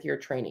consistent with your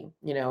training,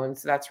 and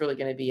so that's really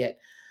going to be it.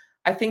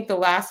 I think the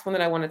last one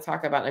that I want to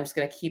talk about, and I'm just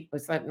going to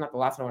it's not the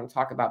last one I want to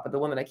talk about, but the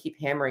one that I keep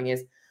hammering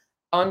is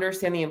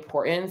understand the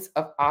importance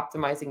of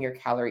optimizing your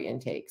calorie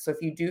intake. So if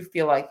you do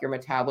feel like your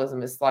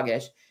metabolism is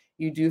sluggish,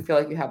 you do feel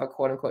like you have a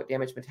quote unquote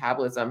damaged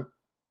metabolism,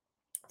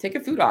 take a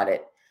food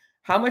audit.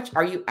 How much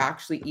are you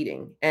actually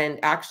eating? And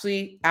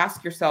actually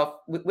ask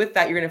yourself with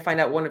that, you're going to find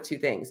out one of two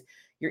things.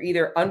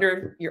 You're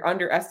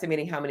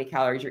underestimating how many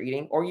calories you're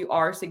eating, or you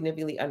are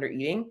significantly under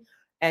eating,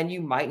 and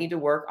you might need to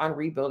work on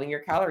rebuilding your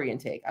calorie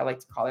intake. I like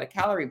to call it a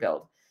calorie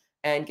build,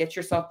 and get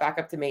yourself back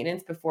up to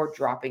maintenance before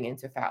dropping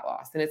into fat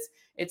loss. And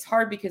it's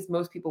hard because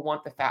most people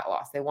want the fat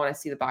loss. They want to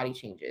see the body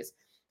changes,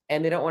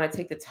 and they don't want to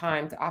take the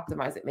time to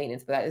optimize at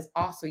maintenance, but that is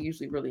also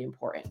usually really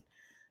important.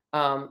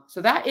 So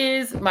that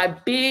is my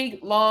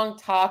big, long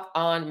talk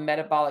on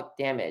metabolic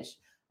damage.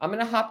 I'm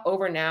going to hop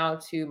over now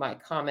to my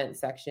comment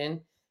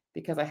section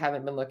because I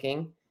haven't been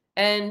looking.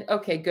 And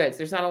okay, good. So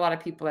there's not a lot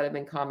of people that have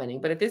been commenting,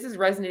 but if this is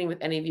resonating with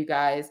any of you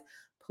guys,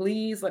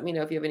 please let me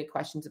know if you have any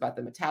questions about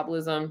the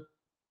metabolism,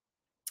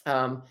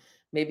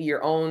 maybe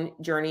your own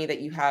journey that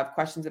you have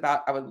questions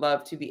about. I would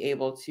love to be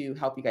able to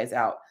help you guys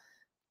out.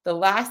 The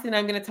last thing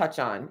I'm going to touch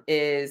on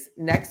is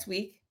next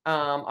week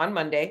on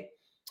Monday,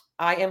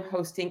 I am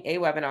hosting a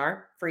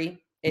webinar free.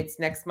 It's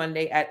next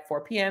Monday at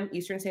 4 p.m.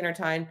 Eastern Standard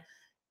Time.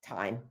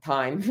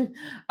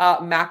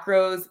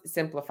 Macros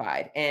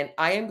Simplified. And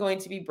I am going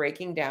to be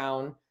breaking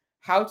down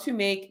how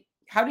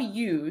to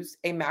use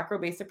a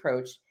macro-based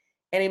approach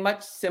in a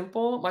much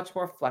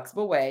more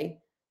flexible way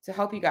to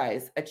help you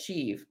guys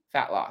achieve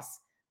fat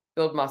loss,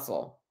 build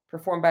muscle,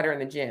 perform better in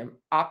the gym,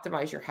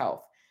 optimize your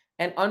health,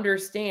 and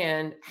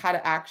understand how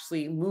to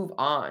actually move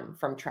on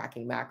from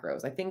tracking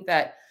macros. I think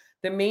that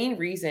the main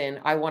reason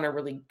I want to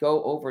really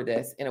go over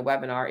this in a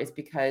webinar is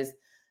because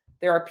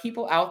there are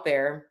people out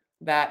there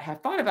that have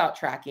thought about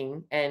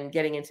tracking and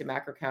getting into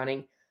macro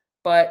counting,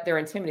 but they're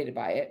intimidated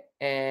by it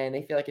and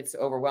they feel like it's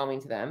overwhelming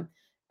to them.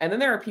 And then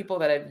there are people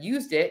that have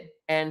used it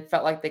and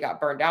felt like they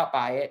got burned out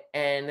by it.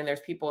 And then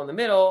there's people in the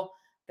middle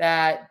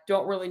that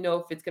don't really know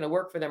if it's going to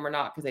work for them or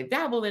not because they've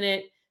dabbled in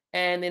it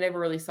and they never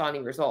really saw any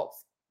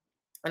results.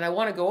 And I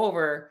want to go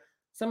over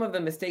some of the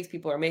mistakes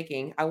people are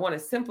making. I want to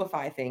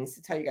simplify things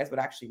to tell you guys what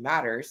actually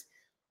matters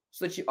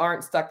so that you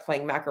aren't stuck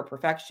playing macro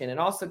perfection, and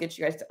also get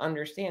you guys to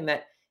understand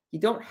that you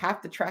don't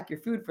have to track your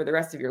food for the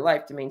rest of your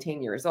life to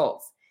maintain your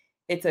results.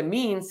 It's a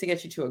means to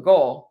get you to a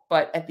goal,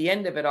 but at the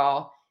end of it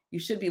all, you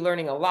should be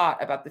learning a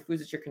lot about the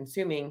foods that you're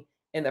consuming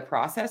in the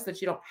process, that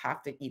you don't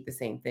have to eat the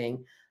same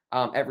thing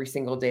every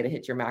single day to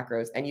hit your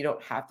macros, and you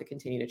don't have to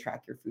continue to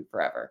track your food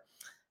forever.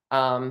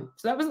 So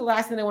that was the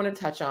last thing I want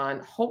to touch on.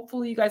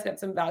 Hopefully you guys got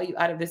some value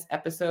out of this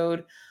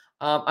episode.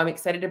 I'm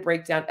excited to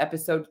break down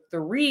episode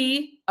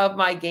 3 of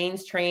my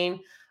gains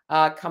train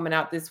coming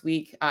out this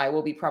week. I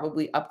will be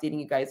probably updating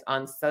you guys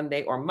on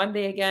Sunday or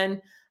Monday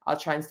again. I'll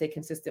try and stay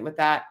consistent with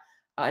that.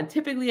 And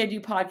typically I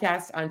do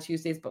podcasts on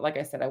Tuesdays, but like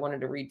I said, I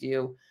wanted to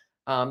redo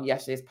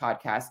yesterday's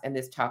podcast, and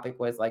this topic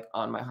was like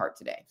on my heart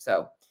today.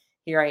 So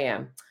here I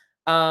am.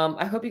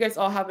 I hope you guys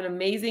all have an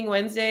amazing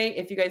Wednesday.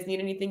 If you guys need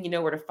anything, you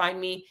know where to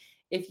find me.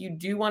 If you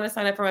do want to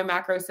sign up for my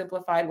Macro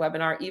Simplified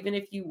webinar, even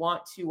if you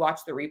want to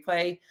watch the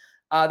replay,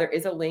 there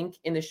is a link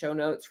in the show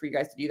notes for you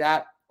guys to do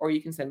that, or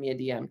you can send me a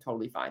DM,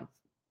 totally fine.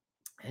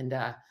 And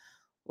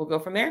we'll go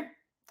from there.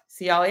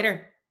 See y'all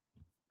later.